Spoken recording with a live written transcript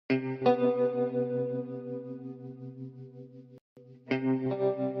In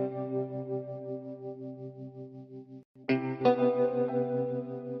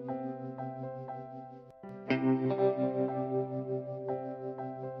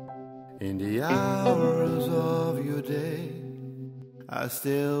the hours of your day, I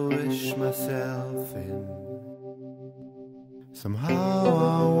still wish myself in. Somehow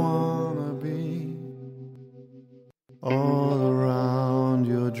I wanna be all around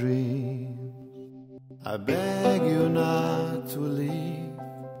your dreams. I beg you not to leave,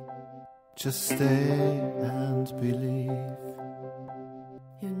 just stay and believe.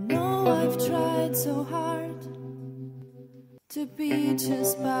 You know I've tried so hard to be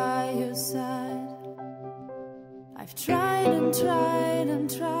just by your side. I've tried and tried and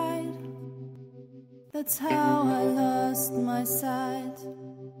tried. That's how I lost my sight.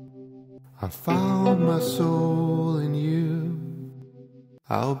 I found my soul in you.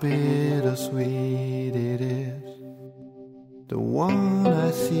 How bittersweet it is, the one I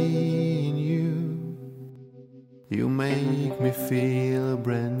see in you. You make me feel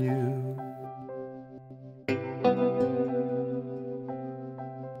brand new.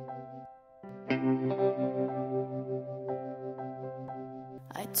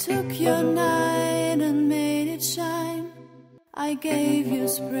 I took your night and made it shine. I gave you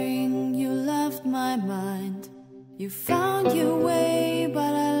spring, you loved my mind. You found your way,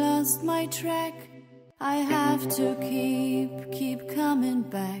 but I lost my track. I have to keep coming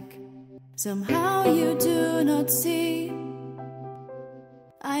back. Somehow you do not see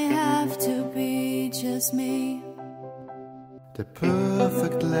I have to be just me. The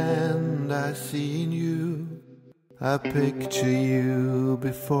perfect land I see in you. I picture you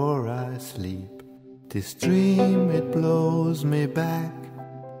before I sleep. This dream, it blows me back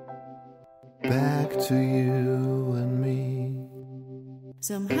to you and me.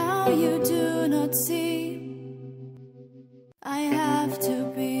 Somehow you do not see I have to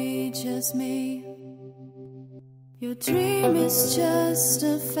be just me. Your dream is just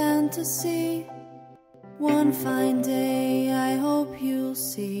a fantasy. One fine day I hope you'll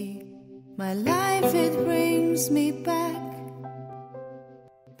see my life, it brings me back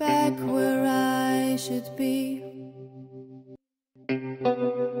where I should be.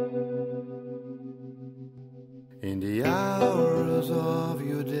 In the hours of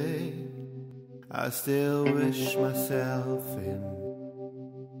your day, I still wish myself in.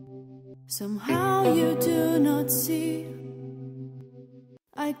 Somehow you do not see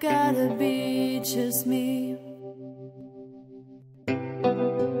I gotta be just me.